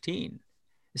verse 15.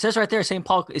 It says right there, St.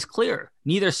 Paul is clear.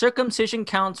 Neither circumcision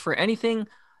counts for anything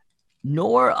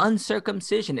nor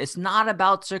uncircumcision. It's not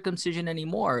about circumcision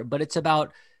anymore, but it's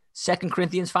about 2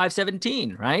 Corinthians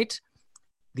 5:17, right?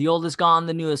 The old is gone,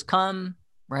 the new has come,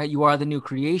 right? You are the new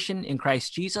creation in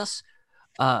Christ Jesus.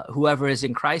 Whoever is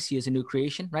in Christ, he is a new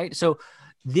creation, right? So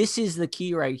this is the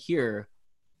key right here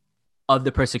of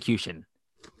the persecution,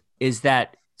 is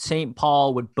that St.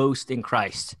 Paul would boast in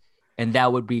Christ, and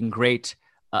that would be a great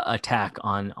attack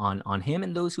on him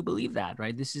and those who believe that,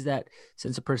 right? This is that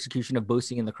sense of persecution of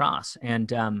boasting in the cross. And,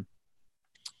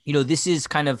 this is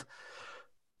kind of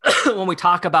when we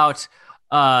talk about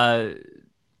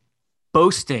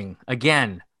boasting,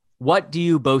 again, what do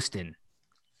you boast in?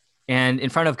 And in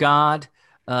front of God,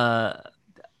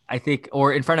 I think,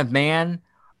 or in front of man,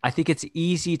 I think it's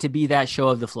easy to be that show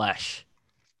of the flesh,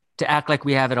 to act like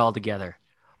we have it all together.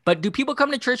 But do people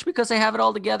come to church because they have it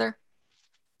all together?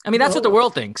 I mean, that's what the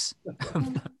world thinks.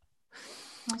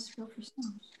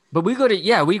 But we go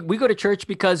to church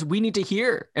because we need to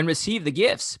hear and receive the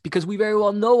gifts, because we very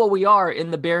well know what we are in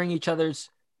the bearing each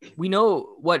other's. We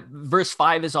know what verse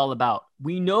 5 is all about.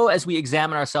 We know, as we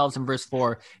examine ourselves in verse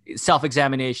 4,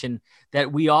 self-examination,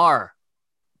 that we are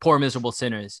poor, miserable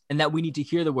sinners, and that we need to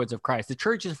hear the words of Christ. The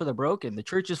church is for the broken. The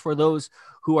church is for those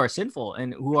who are sinful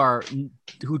and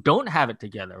who don't have it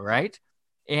together, right?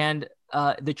 And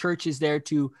the church is there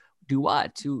to do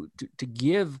what? To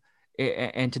give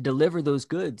and to deliver those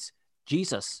goods: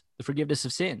 Jesus, the forgiveness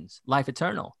of sins, life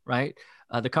eternal, right?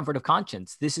 The comfort of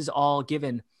conscience. This is all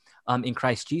given in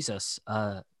Christ Jesus,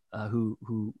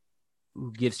 who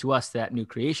gives to us that new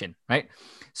creation, right?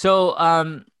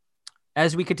 So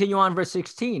as we continue on, verse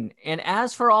 16, and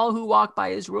as for all who walk by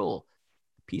his rule,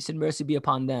 peace and mercy be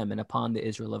upon them and upon the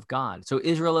Israel of God. So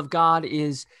Israel of God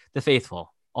is the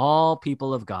faithful, all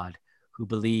people of God who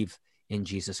believe in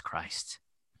Jesus Christ,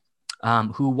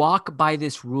 who walk by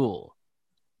this rule,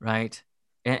 right?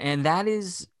 And that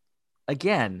is,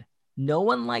 again, no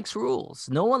one likes rules.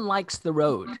 No one likes the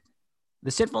road.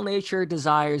 The sinful nature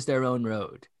desires their own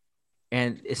road,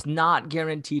 and it's not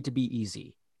guaranteed to be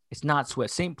easy. It's not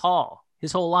swift. St. Paul,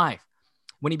 his whole life,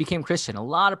 when he became Christian, a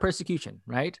lot of persecution,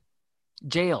 right?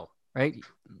 Jail, right?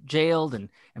 Jailed and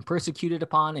persecuted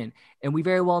upon. And we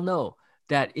very well know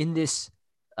that in this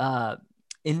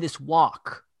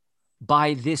walk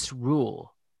by this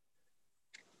rule,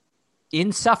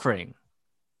 in suffering,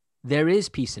 there is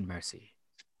peace and mercy,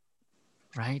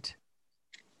 right?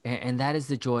 And that is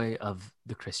the joy of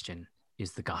the Christian,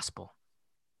 is the gospel.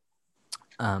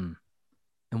 And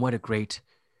what a great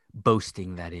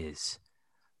boasting that is,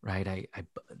 right?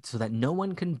 So that no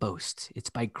one can boast. It's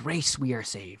by grace we are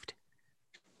saved.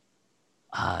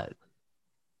 That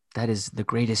is the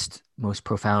greatest, most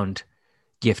profound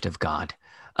gift of God.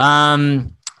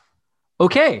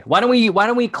 Okay, why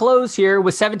don't we close here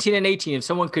with 17 and 18? If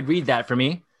someone could read that for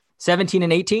me, 17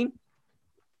 and 18.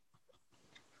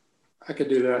 I could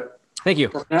do that. Thank you.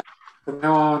 From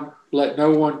now on, let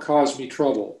no one cause me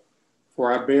trouble,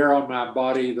 for I bear on my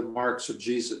body the marks of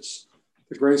Jesus.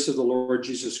 The grace of the Lord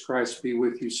Jesus Christ be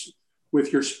with you,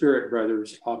 with your spirit,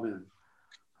 brothers. Amen.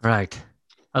 Right.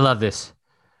 I love this.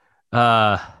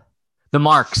 The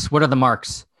marks. What are the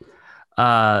marks?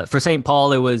 For St.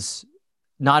 Paul, it was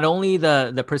not only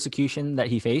the persecution that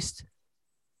he faced,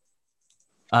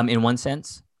 in one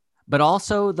sense, but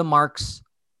also the marks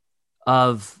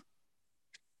of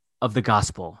the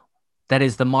gospel. That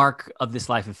is the mark of this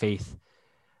life of faith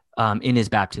in his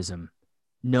baptism,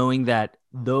 knowing that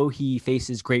though he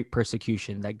faces great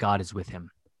persecution, that God is with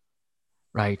him.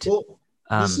 Right. Well,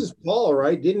 this is Paul,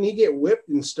 right? Didn't he get whipped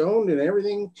and stoned and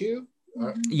everything too?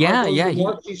 Yeah.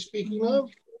 What he's speaking of?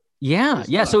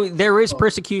 Yeah. So there is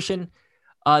persecution.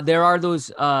 There are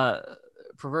those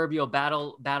proverbial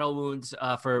battle wounds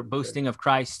for boasting of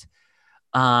Christ.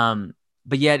 But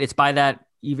yet it's by that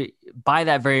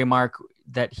very mark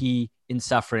that he in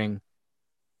suffering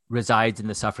resides in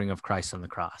the suffering of Christ on the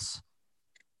cross.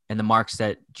 And the marks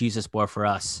that Jesus bore for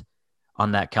us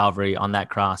on that Calvary, on that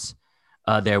cross,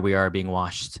 there we are being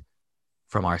washed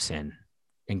from our sin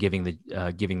and giving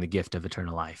the gift of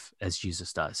eternal life as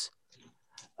Jesus does.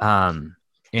 And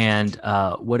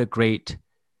what a great,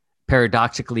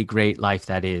 paradoxically great life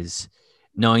that is,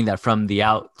 knowing that from the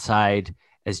outside,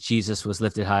 as Jesus was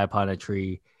lifted high upon a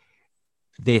tree,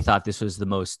 they thought this was the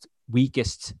most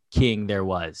weakest king there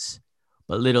was.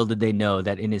 But little did they know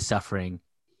that in his suffering,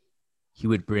 he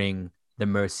would bring the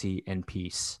mercy and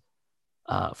peace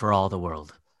for all the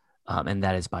world. And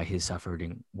that is by his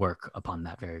suffering work upon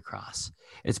that very cross.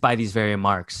 It's by these very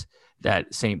marks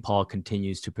that St. Paul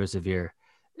continues to persevere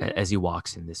as he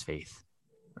walks in this faith,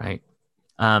 right?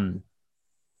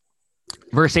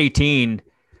 Verse 18,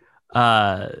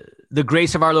 the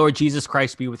grace of our Lord Jesus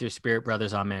Christ be with your spirit,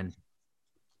 brothers. Amen.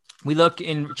 We look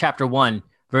in chapter 1,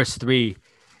 verse 3,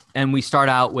 and we start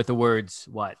out with the words,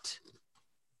 what?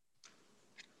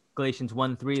 Galatians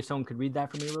 1:3, if someone could read that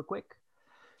for me real quick.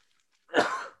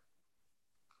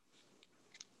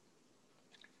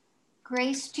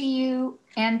 Grace to you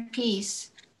and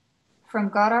peace from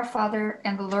God our Father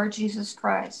and the Lord Jesus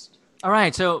Christ. All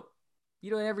right. So,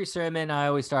 every sermon, I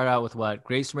always start out with what?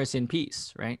 Grace, mercy, and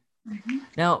peace, right? Mm-hmm.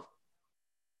 Now,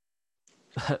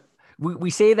 we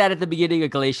say that at the beginning of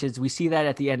Galatians. We see that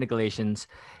at the end of Galatians.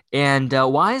 And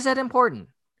why is that important?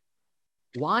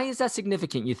 Why is that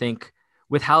significant, you think,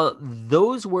 with how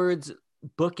those words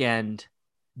bookend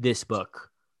this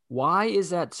book? Why is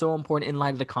that so important in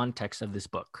light of the context of this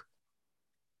book?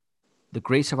 The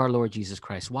grace of our Lord Jesus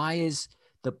Christ. Why is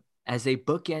as they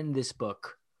bookend this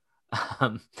book,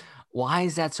 why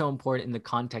is that so important in the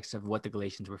context of what the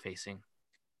Galatians were facing?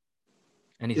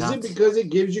 Any thoughts? Is it because it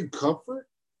gives you comfort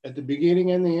at the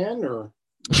beginning and the end, or?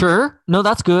 Sure. No,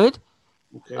 that's good.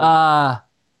 Okay.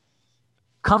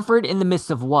 Comfort in the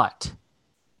midst of what?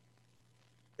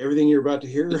 Everything you're about to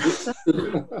hear.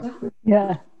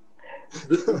 Yeah.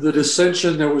 The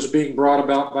dissension that was being brought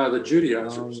about by the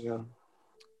Judaizers. Yeah.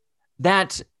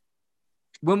 That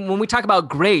when we talk about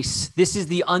grace, this is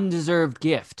the undeserved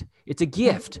gift. It's a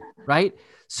gift, right?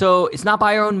 So it's not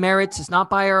by our own merits. It's not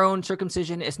by our own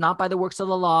circumcision. It's not by the works of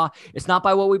the law. It's not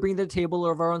by what we bring to the table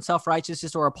or of our own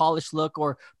self-righteousness or a polished look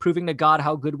or proving to God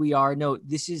how good we are. No,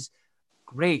 this is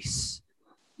grace.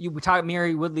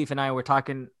 Mary Woodleaf and I were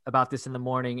talking about this in the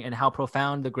morning and how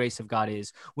profound the grace of God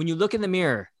is. When you look in the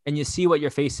mirror and you see what you're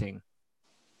facing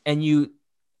and you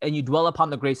dwell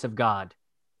upon the grace of God,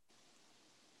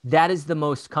 that is the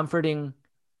most comforting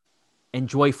and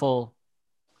joyful,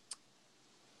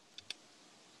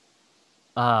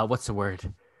 what's the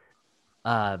word?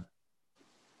 What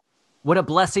a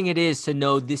blessing it is to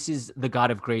know this is the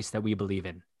God of grace that we believe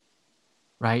in,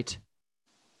 right?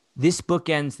 This book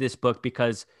ends this book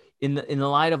because in the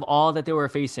light of all that they were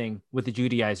facing with the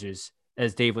Judaizers,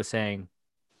 as Dave was saying,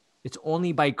 it's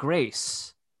only by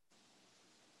grace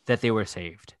that they were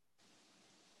saved.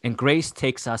 And grace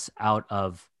takes us out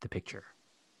of the picture.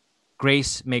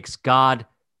 Grace makes God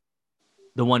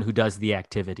the one who does the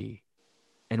activity,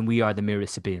 and we are the mere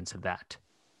recipients of that.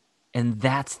 And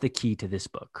that's the key to this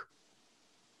book,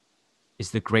 is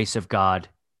the grace of God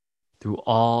through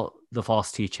all the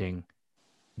false teaching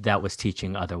that was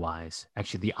teaching otherwise.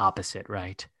 Actually, the opposite,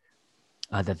 right?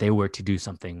 That they were to do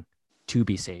something to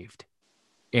be saved.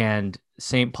 And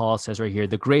St. Paul says right here,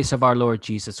 the grace of our Lord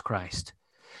Jesus Christ.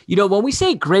 When we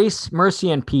say grace, mercy,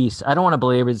 and peace, I don't want to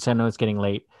belabor this. I know it's getting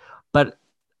late, but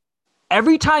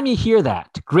every time you hear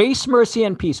that, grace, mercy,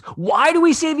 and peace, why do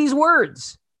we say these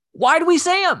words? Why do we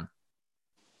say them?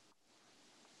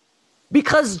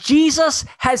 Because Jesus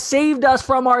has saved us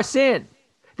from our sin.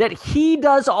 that he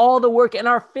does all the work and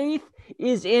our faith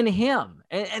is in him.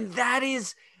 And that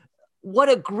is what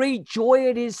a great joy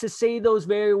it is to say those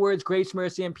very words, grace,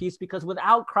 mercy, and peace, because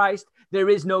without Christ, there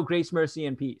is no grace, mercy,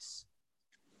 and peace.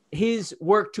 His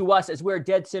work to us as we're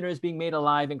dead sinners being made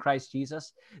alive in Christ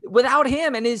Jesus. Without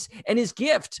him and his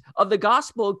gift of the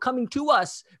gospel coming to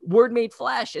us, word made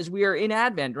flesh, as we are in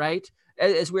Advent, right?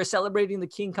 As we're celebrating the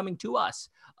King coming to us.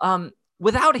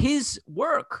 Without his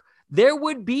work, there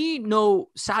would be no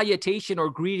salutation or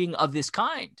greeting of this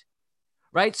kind,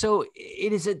 right? So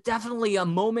it is definitely a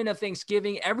moment of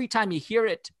thanksgiving every time you hear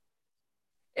it.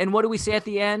 And what do we say at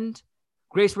the end?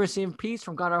 Grace, mercy, and peace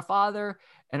from God our Father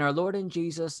and our Lord and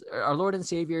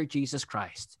Savior, Jesus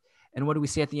Christ. And what do we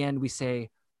say at the end? We say,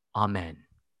 Amen,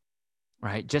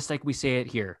 right? Just like we say it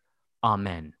here,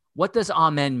 Amen. What does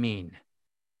Amen mean?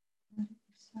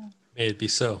 May it be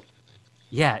so.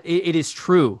 Yeah, it is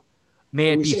true.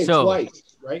 May it We be say it so. twice,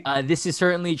 right? This is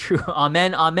certainly true.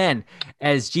 Amen, amen.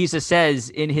 As Jesus says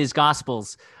in his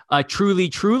Gospels, truly,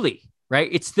 truly, right?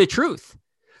 It's the truth.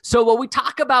 So what we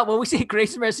talk about when we say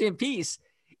grace, mercy, and peace,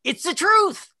 it's the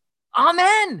truth.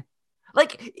 Amen.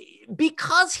 Like,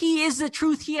 because he is the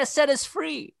truth, he has set us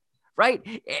free, right?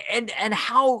 And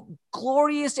how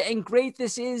glorious and great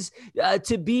this is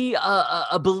to be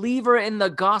a believer in the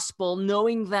gospel,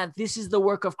 knowing that this is the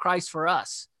work of Christ for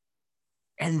us.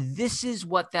 And this is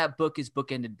what that book is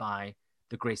bookended by,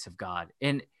 the grace of God.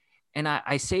 And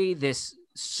I say this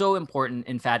so important,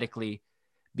 emphatically,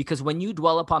 because when you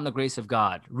dwell upon the grace of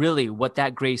God, really what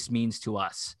that grace means to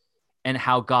us and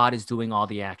how God is doing all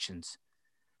the actions.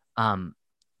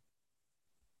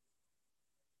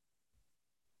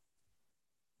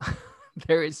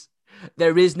 There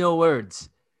is no words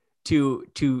to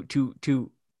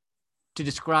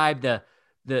describe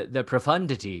the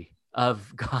profundity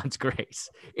of God's grace.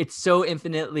 It's so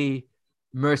infinitely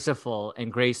merciful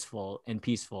and graceful and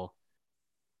peaceful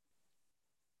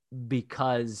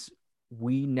because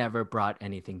we never brought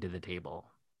anything to the table.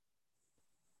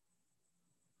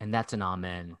 And that's an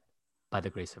amen by the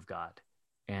grace of God.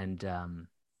 And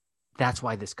that's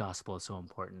why this gospel is so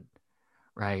important,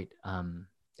 right?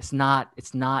 It's not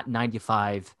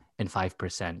 95 and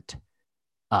 5%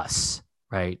 us,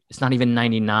 right? It's not even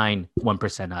 99,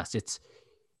 1% us.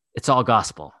 It's all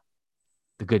gospel,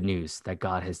 the good news that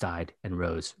God has died and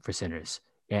rose for sinners.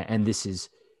 And this is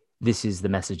the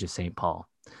message of St. Paul.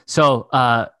 So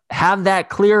have that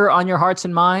clear on your hearts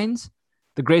and minds,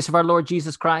 the grace of our Lord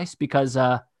Jesus Christ, because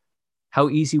how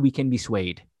easy we can be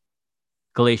swayed.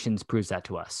 Galatians proves that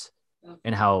to us,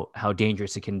 and how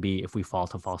dangerous it can be if we fall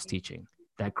to false teaching.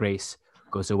 That grace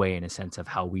goes away in a sense of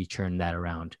how we turn that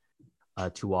around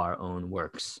to our own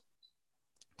works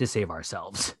to save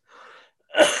ourselves.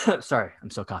 Sorry, I'm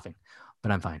still coughing,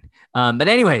 but I'm fine. But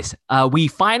anyways, we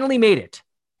finally made it,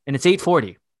 and it's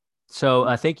 8:40.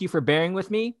 So thank you for bearing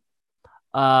with me.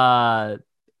 And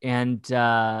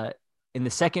in the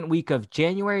second week of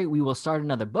January, we will start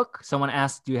another book. Someone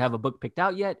asked, do you have a book picked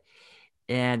out yet?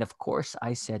 And of course,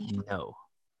 I said no.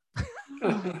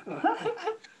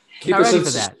 Keep Not us ready in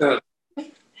for that. suspense.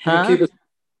 Huh?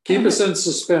 Keep us in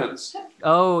suspense.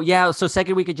 Oh, yeah. So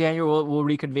second week of January, we'll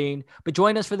reconvene. But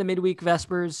join us for the midweek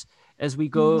Vespers as we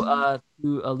go to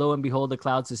lo and behold, the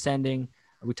clouds descending.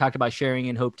 We talked about sharing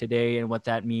in hope today and what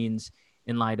that means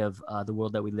in light of the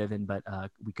world that we live in. But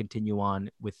we continue on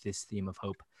with this theme of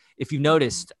hope. If you've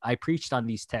noticed, I preached on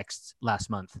these texts last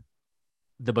month,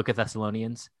 the book of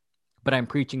Thessalonians, but I'm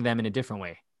preaching them in a different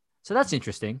way. So that's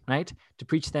interesting, right? To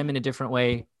preach them in a different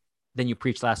way than you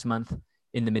preached last month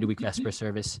in the midweek Vesper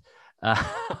service.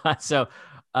 So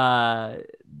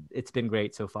it's been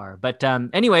great so far. But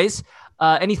anyways,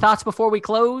 any thoughts before we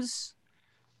close?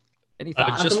 Any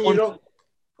thoughts? Just one.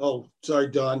 Oh, sorry,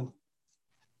 Don.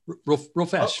 Real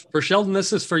fast. For Sheldon,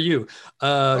 this is for you.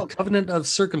 Covenant of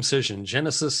circumcision,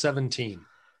 Genesis 17.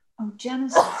 Oh,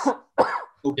 Genesis.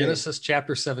 Okay. Genesis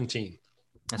chapter 17.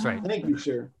 That's right. Thank you,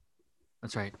 sir.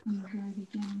 That's right.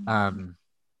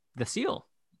 The seal.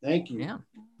 Thank you. Yeah,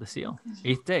 the seal.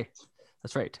 8th day.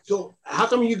 That's right. So how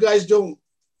come you guys don't,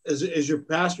 as your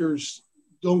pastors,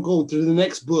 don't go to the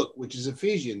next book, which is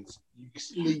Ephesians?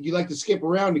 You like to skip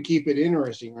around to keep it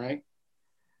interesting, right?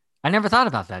 I never thought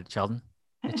about that, Sheldon.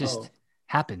 It just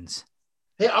happens.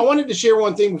 Hey, I wanted to share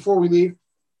one thing before we leave.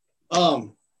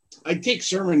 I take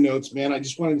sermon notes, man. I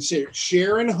just wanted to say,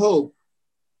 share and hope.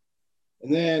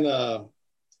 And then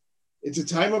it's a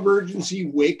time of urgency,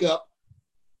 wake up.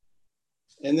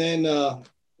 And then,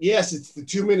 yes, it's the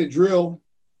 2-minute drill,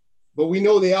 but we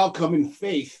know the outcome in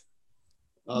faith.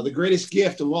 The greatest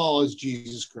gift of all is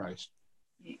Jesus Christ.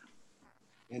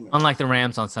 Amen. Unlike the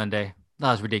Rams on Sunday.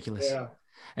 That was ridiculous. Yeah.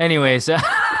 Anyways,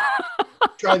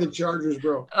 Try the Chargers,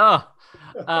 bro.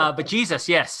 But Jesus,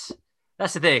 yes,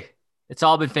 that's the thing. It's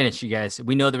all been finished, you guys.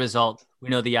 We know the result. We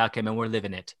know the outcome, and we're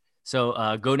living it.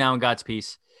 So go now in God's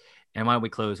peace. And why don't we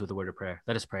close with a word of prayer?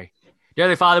 Let us pray. Dear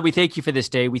Heavenly Father, we thank you for this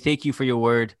day. We thank you for your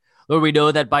word. Lord, we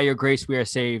know that by your grace we are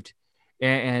saved,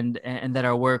 and that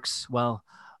our works, well,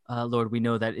 Lord, we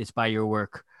know that it's by your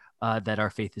work that our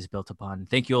faith is built upon.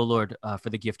 Thank you, O Lord, for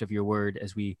the gift of your word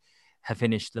as we have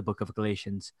finished the book of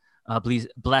Galatians. Please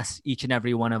bless each and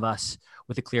every one of us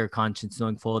with a clear conscience,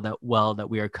 knowing full that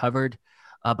we are covered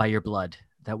by your blood,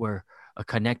 that we're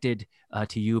connected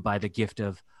to you by the gift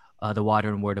of the water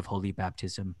and word of holy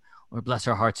baptism. Lord, bless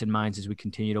our hearts and minds as we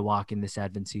continue to walk in this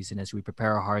Advent season, as we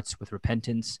prepare our hearts with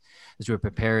repentance, as we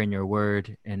prepare in your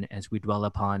word, and as we dwell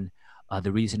upon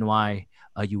the reason why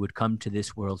you would come to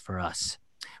this world for us.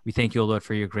 We thank you, O Lord,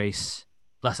 for your grace.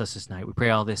 Bless us this night. We pray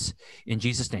all this in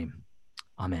Jesus' name.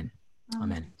 Amen.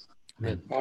 Amen. Amen.